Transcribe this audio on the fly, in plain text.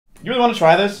You really want to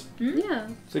try this? Yeah.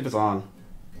 See if it's on.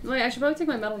 Wait, I should probably take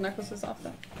my metal necklaces off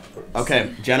though.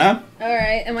 Okay, Jenna?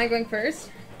 Alright, am I going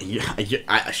first? Yeah,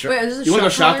 sure. Wait, is this a you want to go shot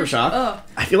shot collar? for shot? Oh.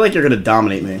 I feel like you're going to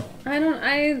dominate me. I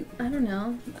don't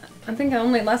know. I think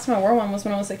last time I wore one was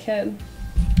when I was a kid.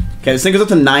 Okay, this thing goes up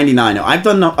to 99. Now, I've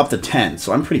done up to 10,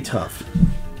 so I'm pretty tough.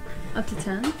 Up to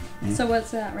 10? So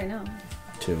what's that right now?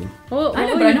 2. Well,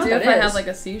 what would you do if I have like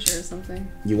a seizure or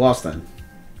something? You lost then.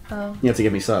 Oh. You have to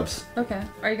give me subs. Okay.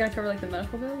 Are you gonna cover like the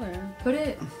medical bill or? Put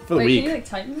it. For the week. Can you like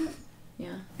tighten it?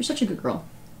 Yeah. You're such a good girl.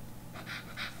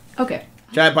 Okay.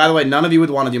 Chad, by the way, none of you would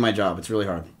want to do my job. It's really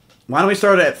hard. Why don't we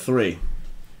start at 3?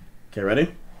 Okay,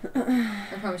 ready?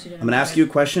 I promise you didn't. I'm gonna ask you a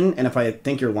question, and if I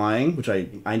think you're lying, which I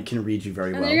can read you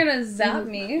very well, And you're gonna zap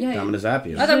me. Yeah, I'm gonna zap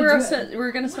you. I thought we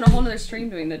were gonna spend a whole other stream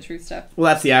doing the truth stuff.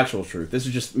 Well, that's the actual truth. This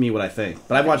is just me what I think.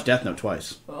 But I've watched Death Note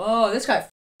twice. Oh, this guy.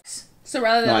 So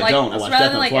rather than No, I like, don't. I so watched rather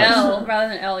Death than Note like twice. L, rather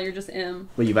than L, you're just M.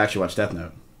 Well, you've actually watched Death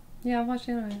Note. Yeah, I've watched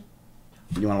anime.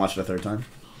 You want to watch it a third time?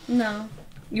 No.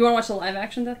 You want to watch the live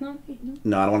action Death Note?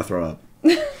 No, I don't want to throw up.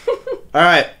 All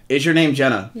right, is your name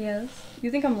Jenna? Yes. You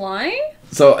think I'm lying?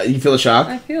 So you feel a shock?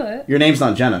 I feel it. Your name's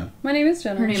not Jenna. My name is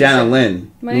Jenna. Her name Jenna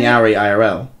Lynn Meowri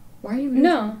IRL. Why are you?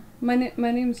 No, my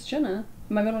name's Jenna.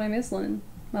 My middle name is Lynn.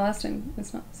 My last name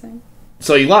is not the same.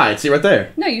 So you lied. See right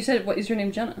there. No, you said what is your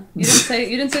name, Jenna? You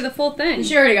didn't say the full thing.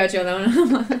 She already got you on that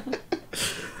one.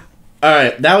 All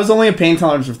right, that was only a pain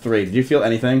tolerance of 3. Did you feel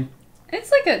anything? It's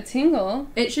like a tingle.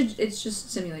 It's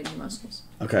just simulating your muscles.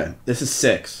 Okay, this is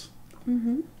 6.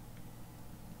 Mhm.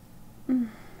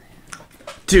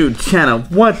 Dude, Jenna,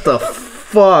 what the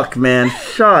fuck, man?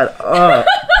 Shut up.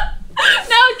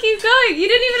 No, keep going. You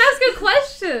didn't even ask a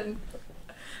question.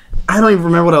 I don't even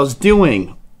remember what I was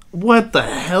doing. What the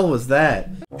hell was that?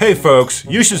 Hey folks,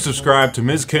 you should subscribe to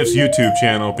Mizkif's YouTube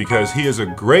channel because he is a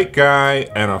great guy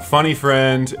and a funny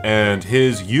friend, and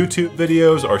his YouTube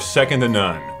videos are second to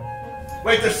none.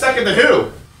 Wait, they're second to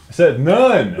who? I said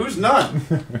none! Who's none?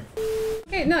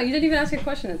 Okay, no, you didn't even ask a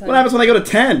question at the time. What happens when I go to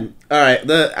 10?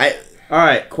 All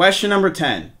right, question number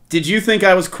 10. Did you think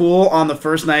I was cool on the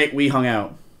first night we hung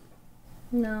out?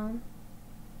 No.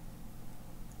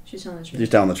 She's telling the truth. You're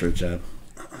telling the truth, Chad.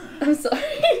 I'm sorry.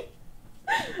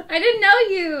 I didn't know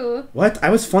you. What? I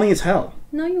was funny as hell.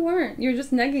 No, you weren't. You were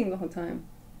just negging the whole time.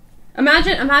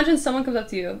 Imagine someone comes up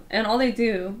to you and all they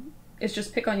do is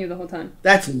just pick on you the whole time.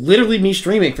 That's literally me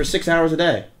streaming for 6 hours a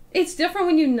day. It's different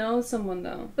when you know someone,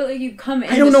 though. But like you come in.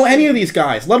 I don't know any of these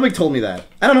guys. Ludwig told me that.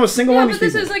 I don't know a single one of these but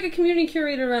this people. is like a community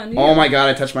curator around you. Oh my god,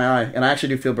 I touched my eye. And I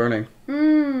actually do feel burning.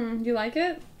 You like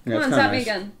it? Yeah, Come on, it's zap kinda me nice.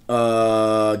 again.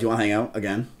 Do you want to hang out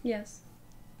again? Yes.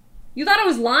 You thought I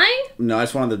was lying? No, I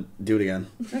just wanted to do it again.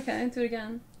 Okay, do it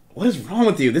again. What is wrong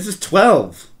with you? This is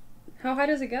 12. How high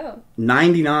does it go?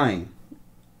 99.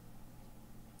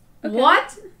 Okay.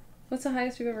 What? What's the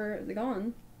highest you've ever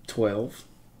gone? 12.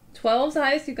 12's the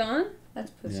highest you've gone?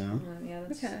 That's pussy. Yeah. Yeah,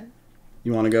 that's... Okay.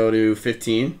 You want to go to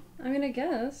 15? I mean, I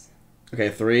guess. Okay,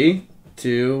 3,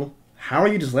 2... How are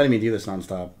you just letting me do this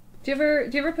nonstop? Do you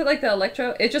ever put like the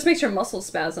electro? It just makes your muscles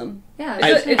spasm. Yeah.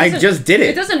 I just did it.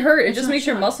 It doesn't hurt. It It's just not makes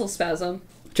your shock. muscles spasm.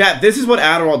 Chat, this is what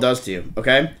Adderall does to you,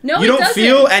 okay? No, you it don't doesn't.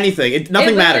 feel anything.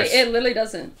 Nothing matters. It literally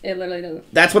doesn't. It literally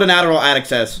doesn't. That's what an Adderall addict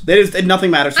says. Nothing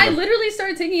matters to I them. literally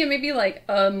started taking it maybe like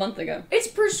a month ago, It's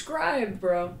prescribed,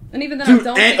 bro. and even then I Dude,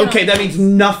 don't. take it okay, on that days. means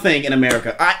nothing in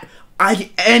America.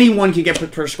 Anyone can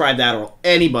get prescribed Adderall.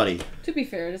 Anybody. To be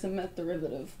fair, it is a meth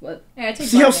derivative, but. Yeah, I take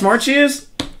See how Valium. smart she is?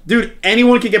 Dude,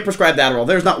 anyone can get prescribed Adderall.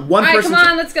 There's not one All right, person... come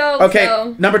on, let's go. Let's Okay,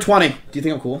 go. number 20. Do you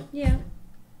think I'm cool? Yeah.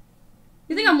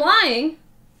 You think I'm lying?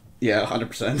 Yeah,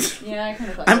 100%. Yeah, I kind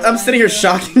of thought. I'm sitting here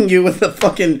shocking you with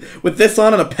with this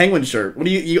on and a penguin shirt. What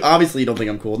do you obviously don't think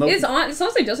I'm cool. No. It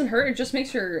honestly doesn't hurt. It just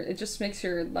makes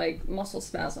your like muscle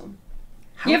spasm.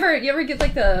 You ever get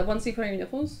like the ones you put on your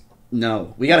nipples?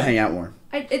 No, we gotta hang out more.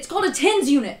 It's called a TENS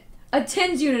unit. A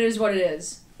TENS unit is what it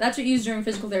is. That's what you use during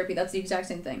physical therapy. That's the exact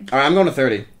same thing. All right, I'm going to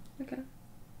 30. Okay.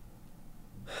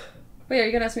 Wait, are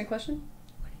you gonna ask me a question?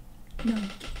 No.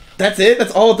 That's it?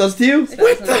 That's all it does to you? It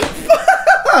What doesn't. the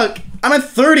fuck? I'm at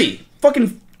 30.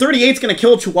 Fucking 38's gonna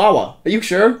kill a chihuahua. Are you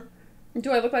sure?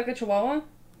 Do I look like a chihuahua?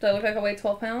 Do I look like I weigh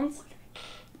 12 pounds?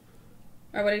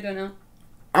 Or what are you doing now?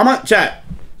 I'm not... Chat.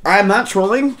 I'm not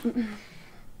trolling.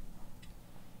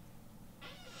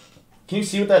 Can you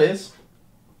see what that is?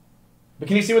 But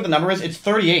can you see what the number is? It's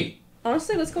 38.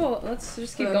 Honestly, let's go. Let's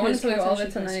just keep Bro, going his until we go all the way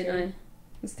cat's to actually kinda 99.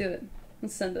 Let's do it.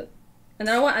 Let's send it. And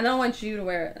then I don't want you to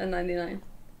wear it at 99.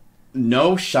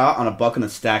 No shot on a buck in a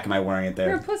stack am I wearing it You're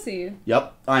a there. pussy.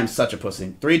 Yep. I'm such a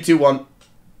pussy. 3, 2, 1.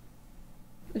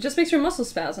 It just makes your muscles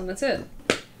spasm. That's it.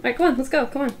 All right, come on. Let's go.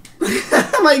 Come on.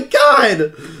 Oh my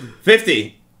god!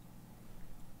 50.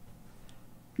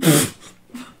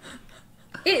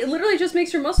 It literally just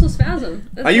makes your muscles spasm.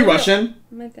 That's Are you not Russian?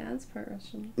 My dad's part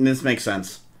Russian. This makes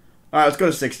sense. All right, let's go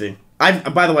to 60.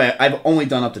 By the way, I've only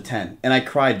done up to 10, and I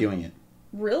cried doing it.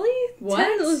 Really? What?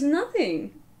 10 was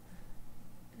nothing.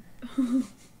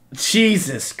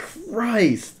 Jesus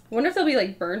Christ. Wonder if there'll be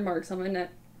like burn marks on my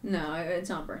neck. No, it's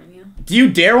not burning you. Do you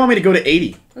dare want me to go to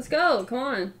 80? Let's go. Come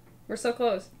on. We're so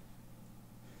close.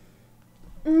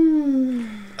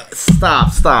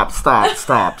 Stop,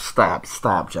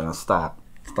 Jenna. Stop.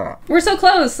 We're so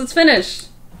close. Let's finish.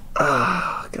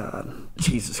 Oh, God.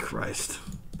 Jesus Christ.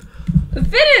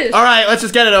 Finish! All right, let's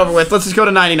just get it over with. Let's just go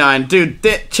to 99. Dude,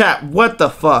 chat, what the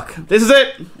fuck? This is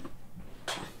it.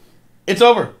 It's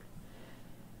over.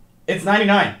 It's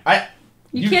 99.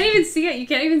 You can't even see it. You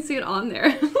can't even see it on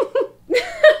there.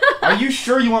 Are you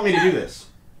sure you want me to do this?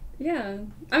 Yeah.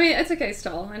 I mean, it's okay,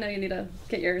 stall. I know you need to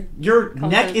get your... Your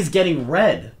confidence. neck is getting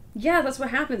red. Yeah, that's what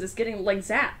happens. It's getting, like,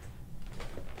 zapped.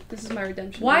 This is my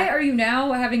redemption. Why are you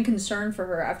now having concern for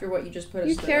her after what you just put us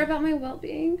you through? care about my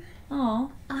well-being? Aw.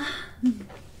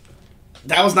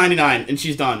 That was 99, and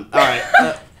she's done. All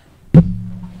right.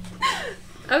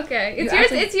 Okay. You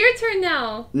It's your turn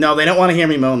now. No, they don't want to hear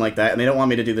me moan like that, and they don't want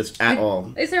me to do this at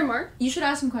all. Is there a mark? You should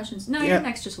ask some questions. No, Yeah. your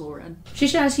neck's just a little red. She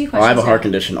should ask you Oh, questions. I have a heart now.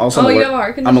 condition. Also, Oh, you have a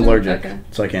heart I'm condition? allergic, Okay.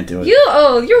 so I can't do it.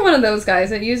 You're one of those guys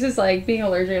that uses, like, being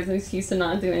allergic as an excuse to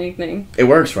not do anything. It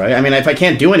works, right? I mean, if I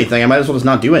can't do anything, I might as well just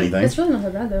not do anything. It's really not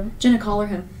that bad, though. Jenna, collar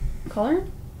him. Collar?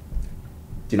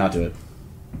 Do not do it.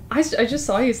 I just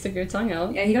saw you stick your tongue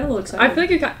out. Yeah, he got a little excited. I feel like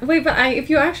you got... Wait, but if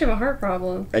you actually have a heart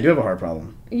problem, I do have a heart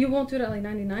problem. you won't do it at, like,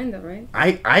 99, though, right?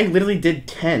 I literally did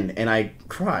 10, and I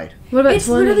cried. What about It's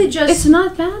literally just... It's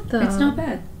not bad, though. It's not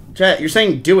bad. Chat, you're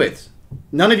saying do it.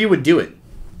 None of you would do it.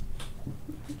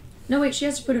 No, wait, she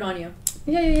has to put it on you.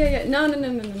 Yeah. No.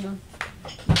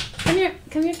 Come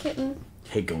here, kitten.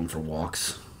 Hate going for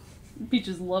walks. Beach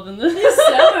is loving this. He's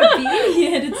so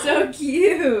obedient. It's so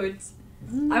cute.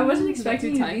 I wasn't Is that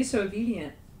expecting too you to be tight? so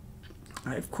obedient.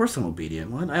 Of course I'm obedient.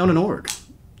 What? I own an org.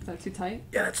 Is that too tight?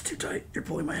 Yeah, that's too tight. You're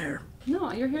pulling my hair.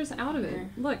 No, your hair's out of it.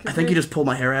 Look. I think you just pulled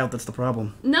my hair out. That's the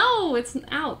problem. No, it's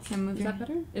out. Can I move Is your that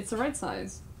better? It's the right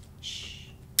size. Shh.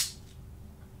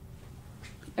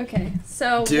 Okay,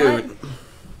 so Dude.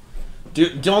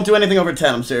 Don't do anything over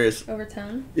 10. I'm serious. what? Over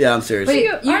 10? Yeah, I'm serious. Wait,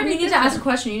 you you already need did to ask that. a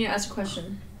question. You need to ask a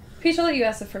question. Peach, I'll let you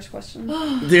ask the first question.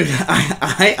 Dude,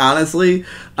 I honestly,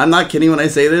 I'm not kidding when I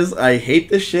say this. I hate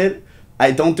this shit.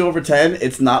 I don't do over 10.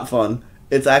 It's not fun.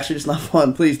 It's actually just not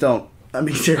fun. Please don't. I'm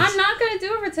being serious. I'm not gonna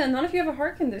do over 10, not if you have a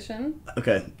heart condition.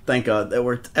 Okay, thank God. That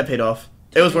worked. That paid off.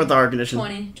 It was worth the heart condition.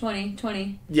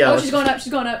 20. Yeah, Oh, let's- she's going up.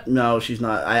 She's going up. No, she's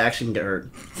not. I actually can get hurt.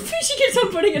 She keeps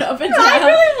on putting it up and I down.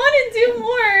 really want to do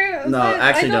more. No, but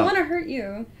actually I don't don't. want to hurt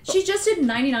you. She just did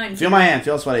 99. Feel my hand.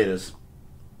 Feel how sweaty it is.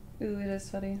 Ooh, it is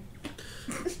sweaty.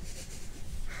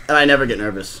 And I never get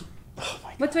nervous. Oh my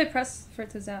God. What do I press for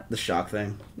it to zap? The shock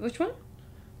thing. Which one?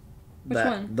 Which That-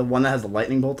 one? The one that has the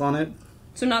lightning bolt on it?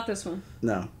 So not this one,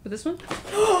 No. but this one?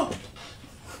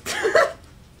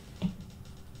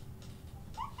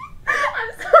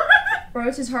 I'm sorry. Bro,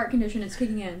 it's his heart condition. It's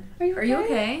kicking in. Are you Are you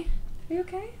okay? okay? Are you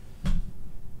okay?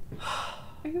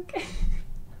 Are you okay?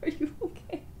 Are you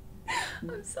okay?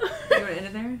 I'm sorry. You want to end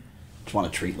it there? Just want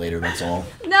a treat later, that's all.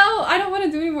 No, I don't want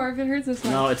to do anymore if it hurts this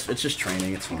much. No, it's just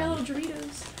training. It's I got fine. little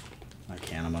Doritos. I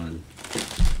can't. I'm on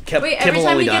Wait, every kibble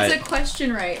time only he gets diet. a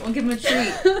question right, we'll give him a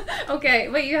treat. Okay,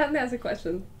 wait, you haven't asked a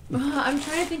question. I'm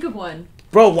trying to think of one.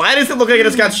 Bro, why does it look like I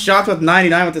just got shocked with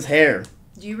 99 with his hair?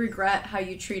 Do you regret how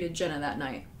you treated Jenna that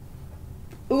night?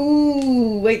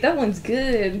 Ooh, wait, that one's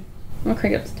good. I'm gonna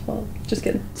crank it up to 12. Just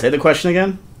kidding. Say the question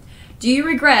again? Do you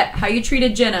regret how you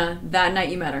treated Jenna that night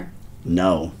you met her?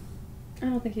 No. I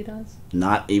don't think he does.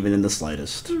 Not even in the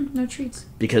slightest. No treats.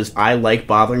 Because I like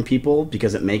bothering people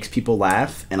because it makes people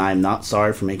laugh, and I'm not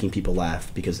sorry for making people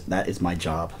laugh because that is my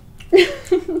job.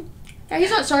 Yeah,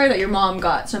 he's not sorry that your mom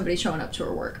got somebody showing up to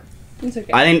her work. It's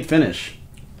okay. I didn't finish.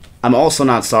 I'm also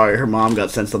not sorry her mom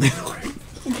got sent something to work.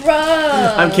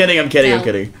 Bruh. I'm kidding. No. I'm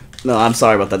kidding. No, I'm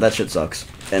sorry about that. That shit sucks.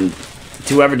 And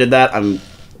to whoever did that, I'm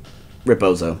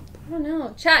Ripozo. I don't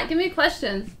know. Chat, give me a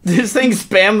question. This thing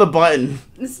spam the button.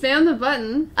 Spam the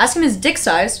button. Ask him his dick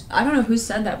size. I don't know who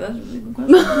said that, but that's a really good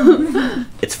question.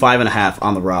 It's 5.5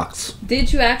 on the rocks.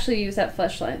 Did you actually use that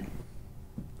fleshlight?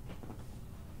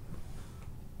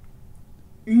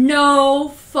 No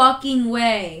fucking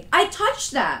way. I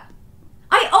touched that.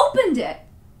 I opened it.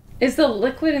 Is the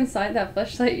liquid inside that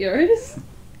fleshlight yours?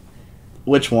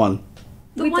 Which one?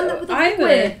 The We one don't- with the either.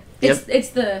 liquid. Yep. It's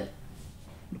the...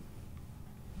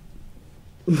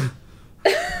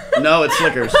 No, it's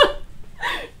Slickers.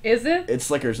 Is it? It's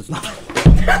Slickers. It's not.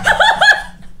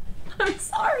 I'm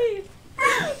sorry.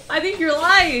 I think you're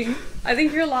lying. I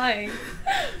think you're lying.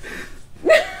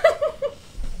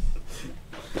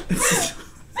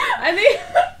 I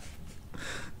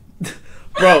think.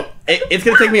 Bro, it's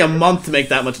gonna take me a month to make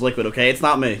that much liquid. Okay, it's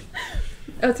not me.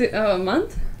 A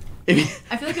month? Maybe,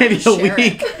 I feel like maybe I have to a share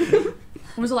week. it.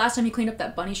 When was the last time you cleaned up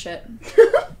that bunny shit?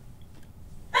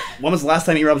 When was the last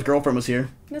time E-Rob's girlfriend was here?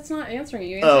 That's not answering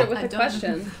you. Answer it with I a don't.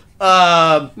 question.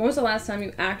 When was the last time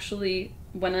you actually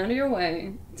went out of your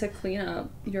way to clean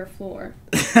up your floor?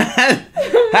 had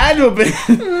to have been.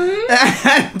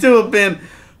 Had to have been.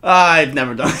 I've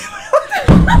never done it.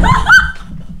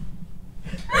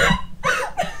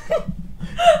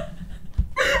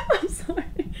 I'm sorry.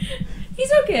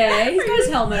 He's okay. He's got his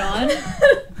helmet on.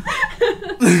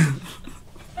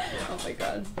 Oh my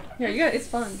god. Yeah, you got it's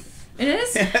fun. It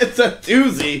is? It's a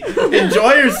doozy.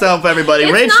 Enjoy yourself, everybody.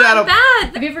 It's Raid not Shadow.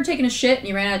 bad. Have you ever taken a shit and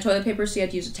you ran out of toilet paper so you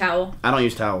had to use a towel? I don't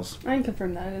use towels. I can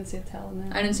confirm that. I didn't see a towel in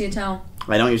there. I didn't see a towel.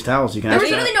 I don't use towels. You can There ask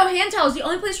was that. literally no hand towels. The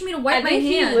only place for me to wipe I my think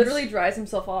hands. he literally dries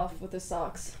himself off with his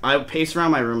socks. I pace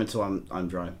around my room until I'm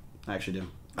dry. I actually do.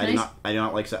 I do Nice.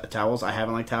 not like towels. I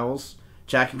haven't liked towels.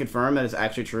 Jack can confirm that it's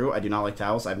actually true. I do not like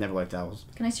towels. I've never liked towels.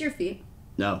 Can I see your feet?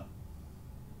 No.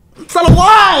 It's not a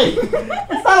lie!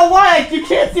 It's not a lie! You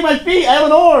can't see my feet! I have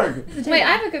an org! Wait,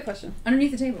 I have a good question.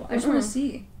 Underneath the table. I just want to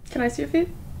see. Can I see your feet?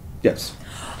 Yes.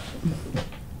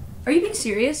 Are you being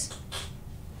serious?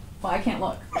 Well, I can't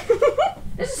look.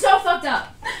 This is so fucked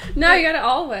up. No, you got it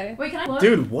all the way. Wait, can I look?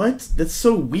 Dude, what? That's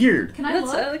so weird. Can I That's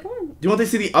look? come on. Do you want to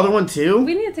see the other one too?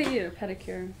 We need to take you to a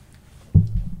pedicure.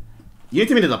 You need to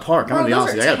take me to the park. I'm Bro, gonna be those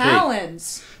honest are with you. I gotta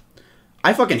talons. pee.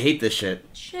 I fucking hate this shit.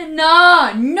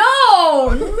 Nah,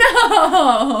 no.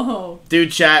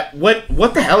 Dude, chat, what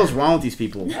the hell is wrong with these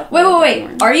people?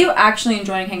 Wait. Are you actually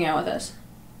enjoying hanging out with us?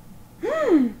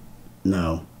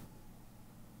 No.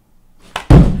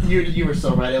 You were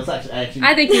so right. It was actually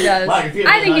I think he does. Wow, your feet are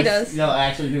I really think he nice. does. No, I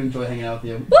actually do enjoy hanging out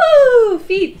with you. Woo!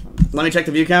 Feet. Let me check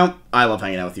the view count. I love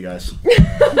hanging out with you guys.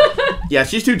 Yeah,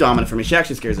 she's too dominant for me. She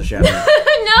actually scares the shit out of me.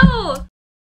 No!